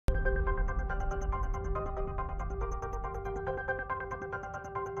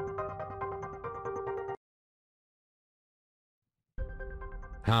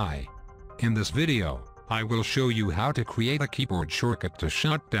Pi. In this video, I will show you how to create a keyboard shortcut to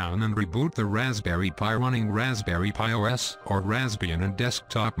shut down and reboot the Raspberry Pi running Raspberry Pi OS or RASPBIAN in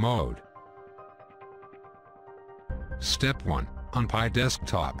desktop mode. Step 1. On Pi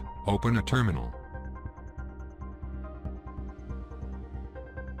desktop, open a terminal.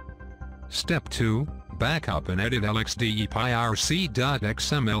 Step 2. Backup and edit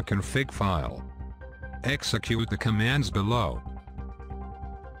lxde-pi-rc.xml config file. Execute the commands below.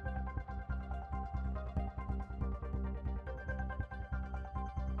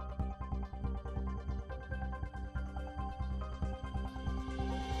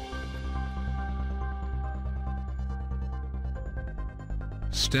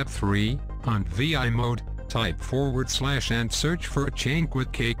 Step 3. On VI mode, type / and search for a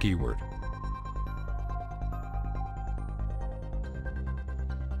chainQuitKey keyword.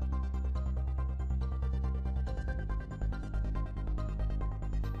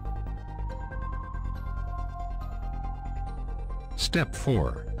 Step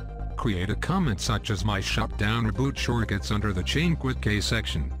 4. Create a comment such as My SHUTDOWN reboot shortcuts under the chainQuitKey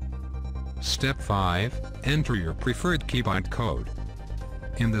section. Step 5. Enter your preferred keybind code.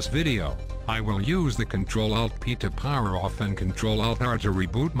 In this video, I will use the Ctrl-Alt-P to power off and Ctrl-Alt-R to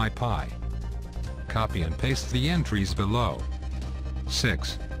reboot my Pi. Copy and paste the entries below.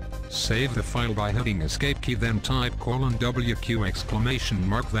 6. Save the file by hitting Escape key, then type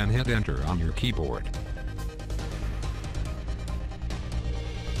 :WQ!, then hit Enter on your keyboard.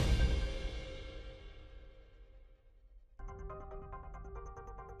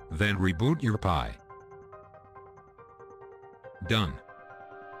 Then reboot your Pi. Done.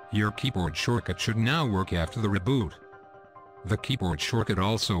 Your keyboard shortcut should now work after the reboot. The keyboard shortcut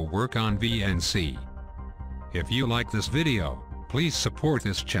also work on VNC. If you like this video, please support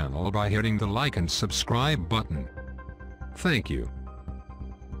this channel by hitting the like and subscribe button. Thank you.